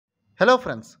Hello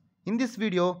friends, in this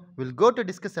video we'll go to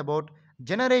discuss about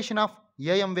generation of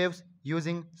AM waves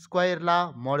using square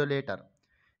law modulator.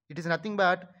 It is nothing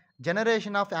but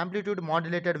generation of amplitude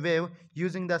modulated wave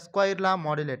using the square law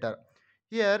modulator.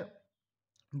 Here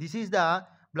this is the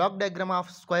block diagram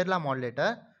of square law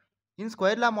modulator. In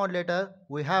square law modulator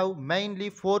we have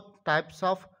mainly four types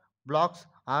of blocks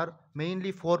or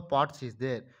mainly four parts is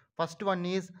there. First one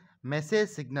is message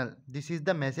signal. This is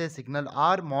the message signal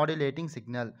or modulating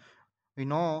signal. We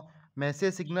know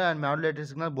message signal and modulated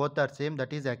signal both are same,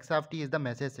 that is x of t is the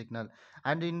message signal,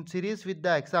 and in series with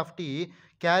the x of t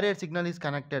carrier signal is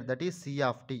connected, that is c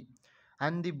of t,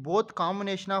 and the both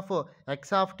combination of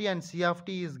x of t and c of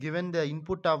t is given the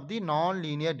input of the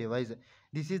non-linear device.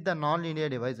 This is the non-linear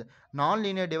device.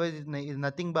 Non-linear device is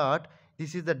nothing but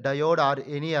this is the diode or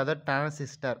any other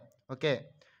transistor. Okay,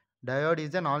 diode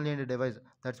is a non-linear device,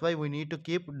 that's why we need to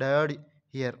keep diode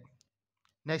here.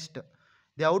 Next,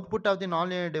 the output of the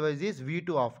nonlinear device is V2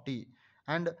 of t.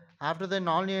 And after the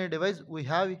nonlinear device, we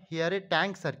have here a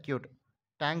tank circuit.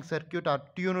 Tank circuit or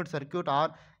tuned circuit,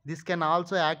 or this can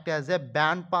also act as a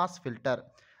band pass filter.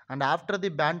 And after the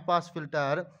band pass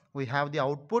filter, we have the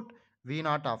output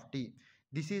V0 of t.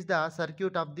 This is the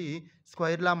circuit of the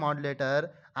square law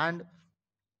modulator, and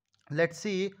let's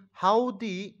see how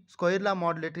the square law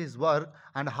modulator is work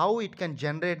and how it can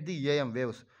generate the AM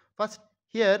waves. First,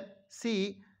 here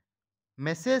see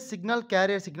message signal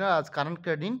carrier signal are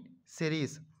connected in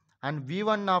series, and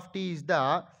V1 of t is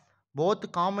the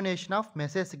both combination of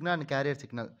message signal and carrier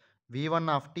signal. V1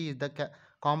 of t is the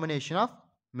combination of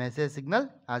message signal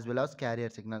as well as carrier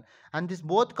signal, and this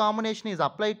both combination is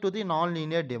applied to the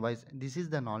nonlinear device. This is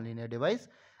the nonlinear device,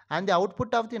 and the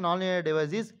output of the nonlinear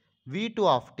device is V2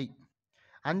 of t,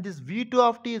 and this V2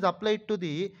 of t is applied to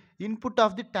the input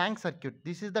of the tank circuit.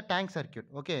 This is the tank circuit.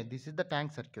 Okay, this is the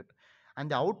tank circuit, and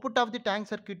the output of the tank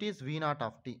circuit is V0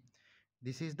 of t.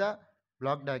 This is the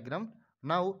block diagram.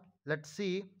 Now let's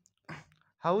see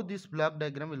how this block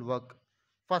diagram will work.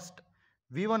 First,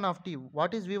 V1 of t.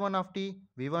 What is V1 of t?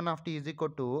 V1 of t is equal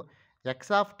to x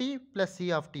of t plus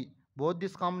c of t. Both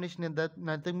this combination is that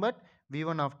nothing but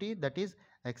V1 of t, that is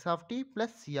x of t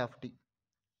plus c of t.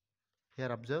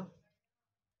 Here observe.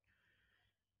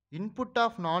 Input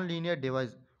of non-linear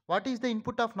device. What is the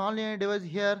input of non-linear device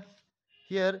here?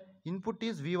 Here input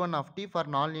is V1 of t for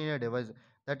non-linear device,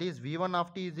 that is V1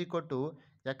 of t is equal to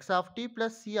x of t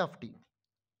plus c of t.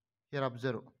 Here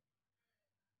observe,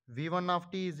 V1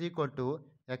 of t is equal to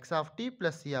x of t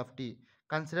plus c of t.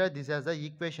 Consider this as the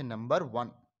equation number 1.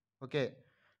 Okay.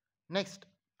 Next,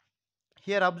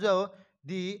 here observe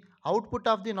the output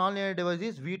of the nonlinear device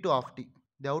is V2 of t.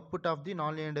 The output of the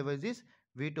nonlinear device is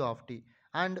V2 of t.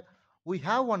 And we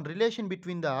have one relation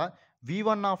between the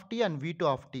V1 of t and V2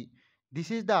 of t. This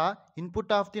is the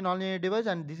input of the nonlinear device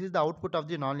and this is the output of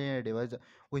the nonlinear device.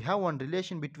 We have one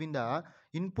relation between the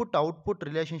input-output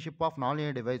relationship of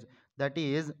nonlinear device, that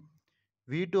is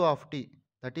V2 of t,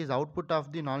 that is output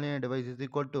of the nonlinear device is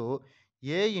equal to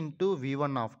A into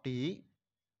V1 of t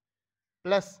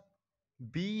plus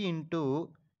B into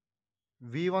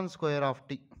V1 square of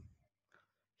t.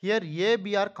 Here A,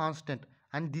 B are constant,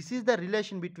 and this is the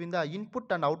relation between the input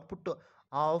and output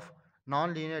of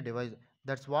nonlinear device.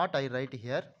 That's what I write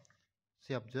here.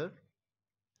 See, observe.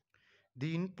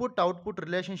 The input-output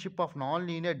relationship of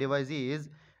nonlinear device is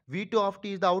V2 of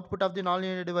t is the output of the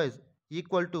nonlinear device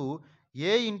equal to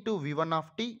A into V1 of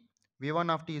t.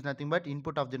 V1 of t is nothing but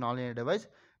input of the nonlinear device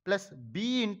plus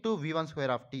B into V1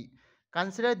 square of t.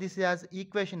 Consider this as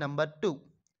equation number 2.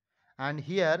 And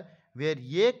here where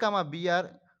A comma B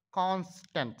are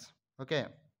constants. Okay.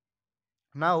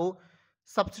 Now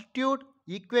substitute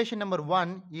equation number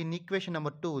 1 in equation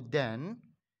number 2. Then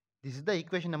this is the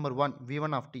equation number 1,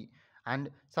 V1 of t, and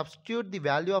substitute the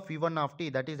value of V1 of t,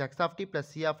 that is x of t plus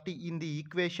c of t, in the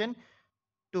equation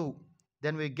 2.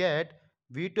 Then we get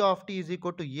V2 of t is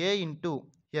equal to A into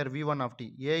here V1 of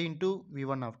t, A into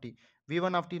V1 of t.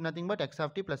 V1 of t is nothing but x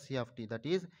of t plus c of t, that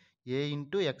is A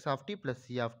into x of t plus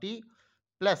c of t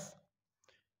plus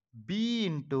B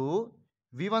into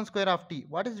V1 square of t.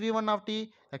 What is V1 of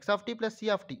t? X of t plus c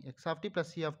of t. X of t plus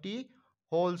c of t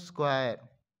whole square.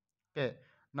 Okay.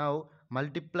 Now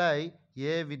multiply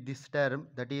A with this term,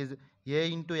 that is A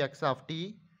into x of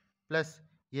t plus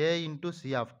A into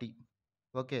c of t.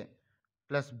 Okay.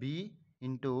 Plus B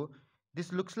into,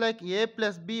 this looks like A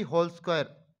plus B whole square.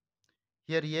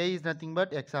 Here A is nothing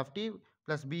but x of t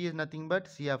plus B is nothing but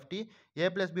c of t. A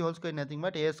plus B whole square is nothing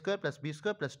but A square plus B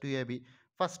square plus 2AB.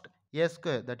 First A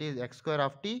square, that is x square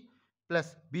of t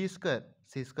plus B square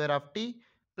c square of t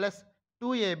plus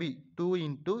 2AB, 2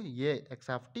 into A x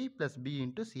of t plus B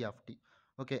into c of t.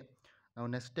 Okay. Now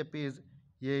next step is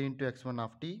a into x1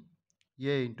 of t,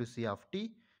 a into c of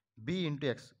t, b into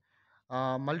x.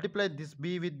 Multiply this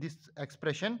b with this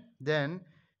expression, then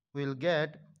we will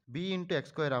get b into x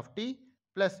square of t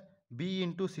plus b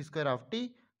into c square of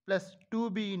t plus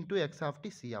 2b into x of t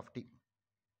c of t.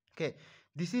 Okay,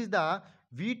 this is the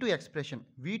v2 expression.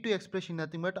 V2 expression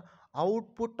nothing but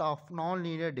output of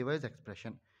non-linear device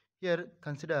expression. Here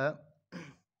consider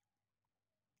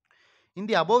in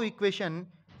the above equation,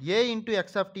 a into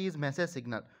x of t is message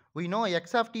signal. We know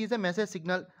x of t is a message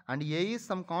signal and a is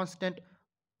some constant.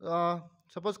 Uh,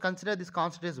 Suppose consider this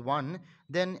constant is 1,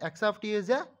 then x of t is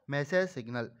a message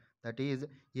signal. That is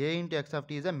a into x of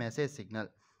t is a message signal.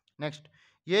 Next,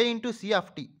 a into c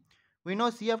of t. We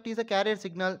know c of t is a carrier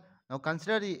signal. Now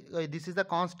consider this is the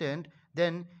constant,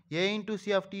 then a into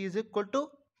c of t is equal to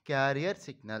carrier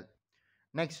signal.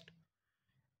 Next,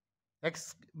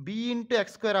 x b into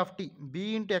x square of t.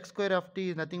 B into x square of t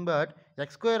is nothing but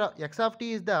x square of, x of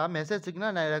t is the message signal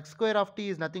and x square of t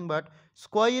is nothing but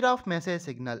square of message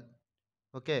signal.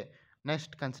 Okay.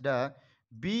 Next consider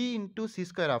b into c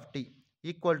square of t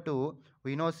equal to,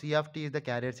 we know c of t is the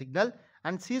carrier signal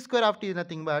and c square of t is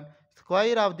nothing but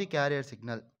square of the carrier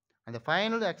signal. And the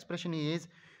final expression is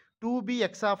 2b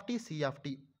x of t c of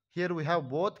t. Here we have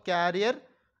both carrier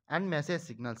and message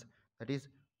signals. That is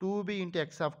 2b into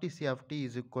x of t c of t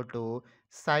is equal to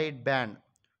sideband.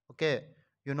 Okay,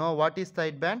 you know what is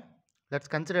sideband? Let's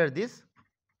consider this.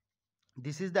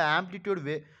 This is the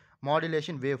amplitude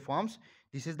modulation waveforms.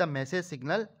 This is the message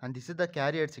signal and this is the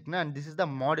carrier signal and this is the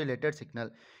modulated signal.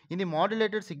 In the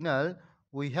modulated signal,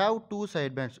 we have two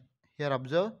sidebands. Here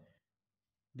observe,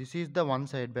 this is the one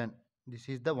sideband. This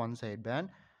is the one sideband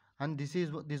and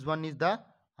this one is the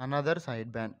another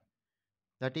sideband.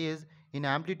 That is, in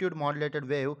amplitude modulated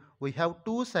wave, we have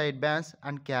two sidebands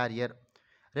and carrier.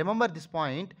 Remember this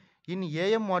point, in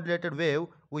AM modulated wave,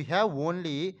 we have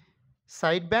only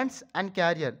sidebands and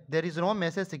carrier. There is no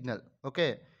message signal.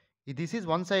 Okay, this is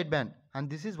one sideband and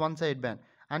this is one sideband.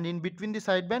 And in between the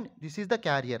sideband, this is the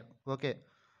carrier. Okay,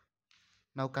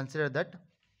 now consider that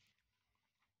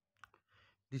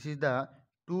this is the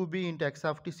 2b into x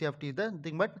of t, c of t is the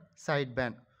nothing but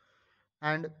sideband.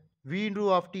 And v2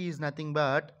 of t is nothing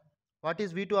but, what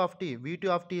is v2 of t? V2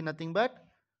 of t is nothing but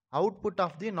output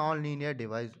of the non-linear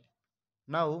device.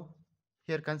 Now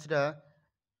here consider,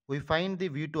 we find the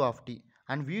v2 of t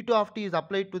and v2 of t is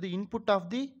applied to the input of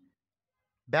the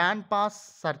band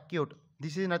pass circuit.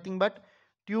 This is nothing but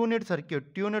tuned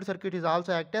circuit. Tuned circuit is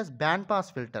also act as band pass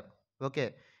filter.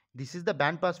 Okay, this is the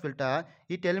band pass filter.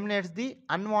 It eliminates the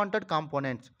unwanted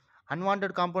components.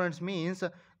 Unwanted components means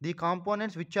the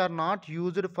components which are not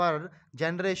used for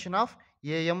generation of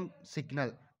AM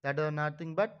signal. That are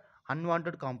nothing but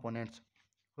unwanted components.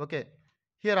 Okay,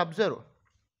 here observe.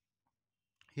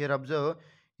 Here observe,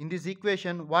 in this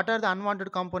equation, what are the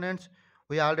unwanted components?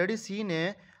 We already seen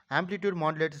a amplitude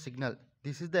modulated signal.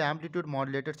 This is the amplitude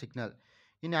modulated signal.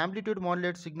 In amplitude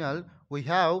modulated signal, we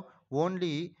have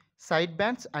only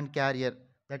sidebands and carrier.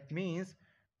 That means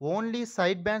only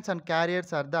sidebands and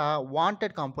carriers are the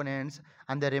wanted components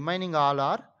and the remaining all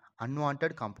are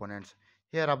unwanted components.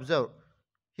 Here observe.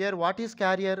 Here what is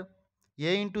carrier?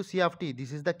 A into C of t,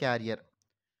 this is the carrier.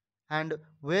 And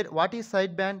where what is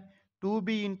sideband?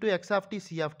 2b into x of t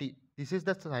c of t, this is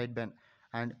the sideband.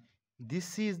 And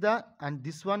this is the, and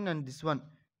this one and this one,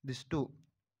 this two,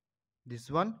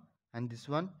 this one and this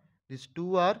one, these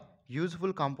two are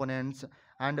useful components.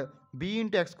 And b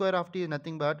into x square of t is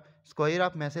nothing but square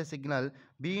of message signal,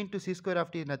 b into c square of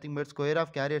t is nothing but square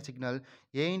of carrier signal,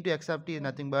 a into x of t is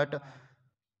nothing but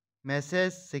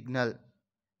message signal.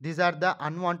 These are the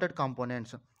unwanted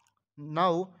components.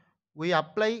 Now we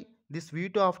apply this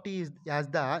v2 of t is as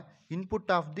the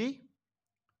input of the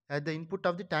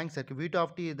tank circuit. V2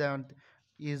 of t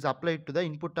is applied to the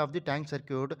input of the tank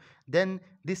circuit. Then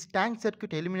this tank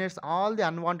circuit eliminates all the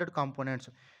unwanted components.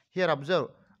 Here observe,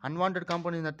 unwanted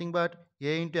component is nothing but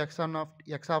a into x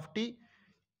of t,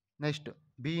 next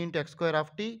b into x square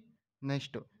of t,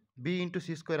 next b into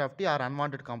c square of t are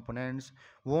unwanted components.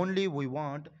 Only we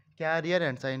want carrier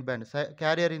and sideband.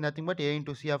 Carrier is nothing but a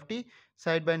into c of t,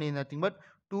 sideband is nothing but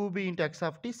 2b into x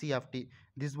of t c of t.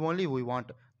 This only we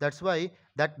want. That's why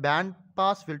that band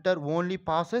pass filter only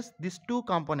passes these two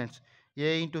components,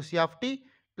 a into c of t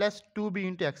plus 2b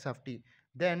into x of t.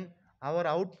 Then our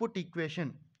output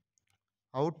equation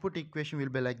will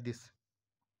be like this.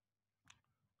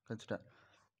 Consider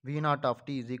v naught of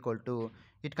t is equal to,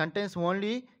 it contains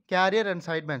only carrier and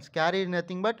sidebands. Carrier is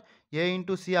nothing but a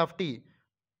into c of t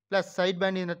plus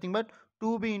sideband is nothing but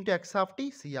 2b into x of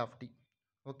t c of t.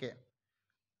 Okay,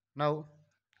 now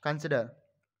consider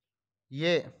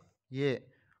a A.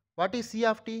 What is C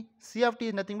of t? C of t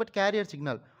is nothing but carrier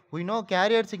signal. We know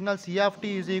carrier signal C of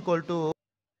t is equal to,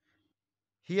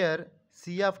 here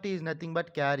C of t is nothing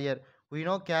but carrier. We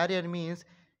know carrier means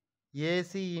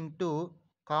AC into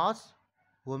cos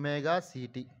omega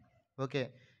ct. Okay,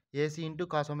 AC into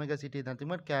cos omega ct is nothing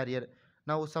but carrier.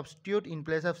 Now substitute in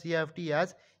place of C of t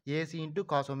as AC into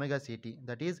cos omega ct.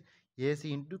 That is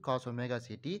AC into cos omega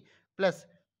ct plus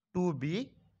 2b.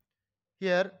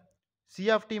 Here C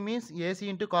of t means AC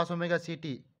into cos omega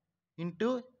ct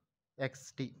into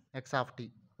x of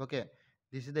t. Okay,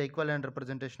 this is the equivalent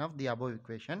representation of the above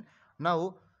equation.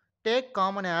 Now take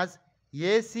common as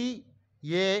AC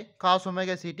a cos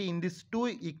omega ct in these two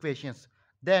equations.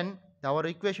 Then our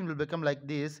equation will become like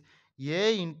this: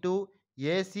 a into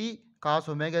AC cos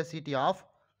omega ct of,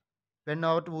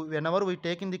 whenever we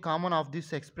take in the common of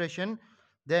this expression,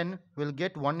 then we'll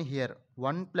get 1 here,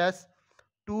 1 plus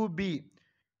 2b.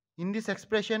 In this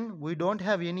expression we don't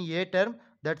have any a term,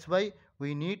 that's why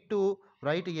we need to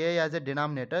write a as a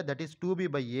denominator, that is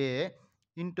 2b by a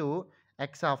into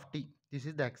x of t. This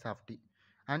is the x of t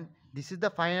and this is the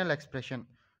final expression.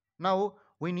 Now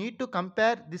we need to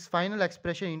compare this final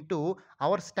expression into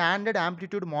our standard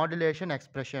amplitude modulation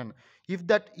expression. If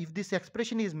this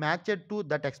expression is matched to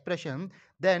that expression,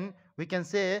 then we can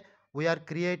say we are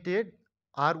created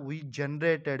or we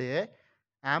generated a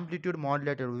amplitude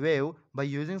modulated wave by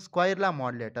using square law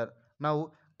modulator.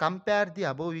 Now compare the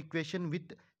above equation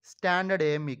with standard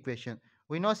AM equation.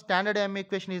 We know standard AM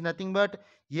equation is nothing but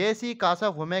AC cos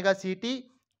of omega ct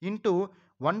into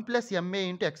 1 plus ma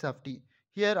into x of t.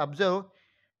 Here observe,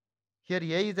 here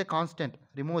a is a constant,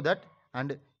 remove that,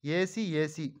 and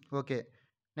AC. Okay,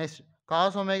 next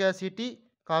cos omega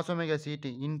ct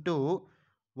into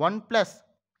 1 plus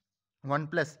 1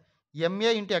 plus ma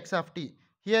into x of t.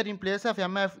 Here in place of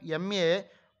ma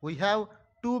we have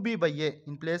 2b by a.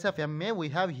 In place of ma we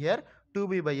have here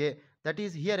 2b by a. That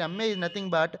is, here ma is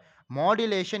nothing but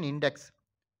modulation index,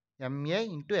 ma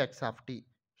into x of t.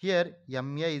 Here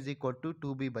ma is equal to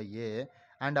 2b by a,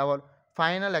 and our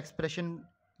final expression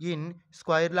in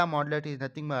square law modulator is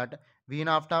nothing but v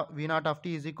naught of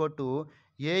t is equal to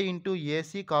a into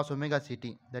ac cos omega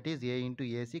ct. That is a into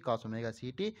ac cos omega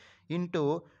ct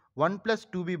into 1 plus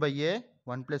 2b by a,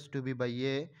 1 plus 2b by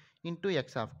a into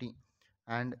x of t.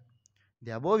 And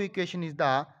the above equation is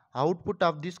the output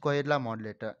of the square law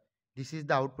modulator. This is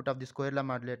the output of the square law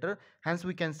modulator. Hence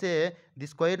we can say the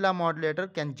square law modulator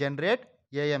can generate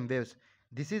AM waves.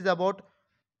 This is about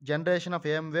generation of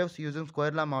AM waves using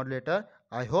square law modulator.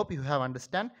 I hope you have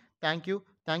understand. Thank you.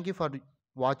 Thank you for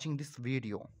watching this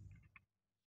video.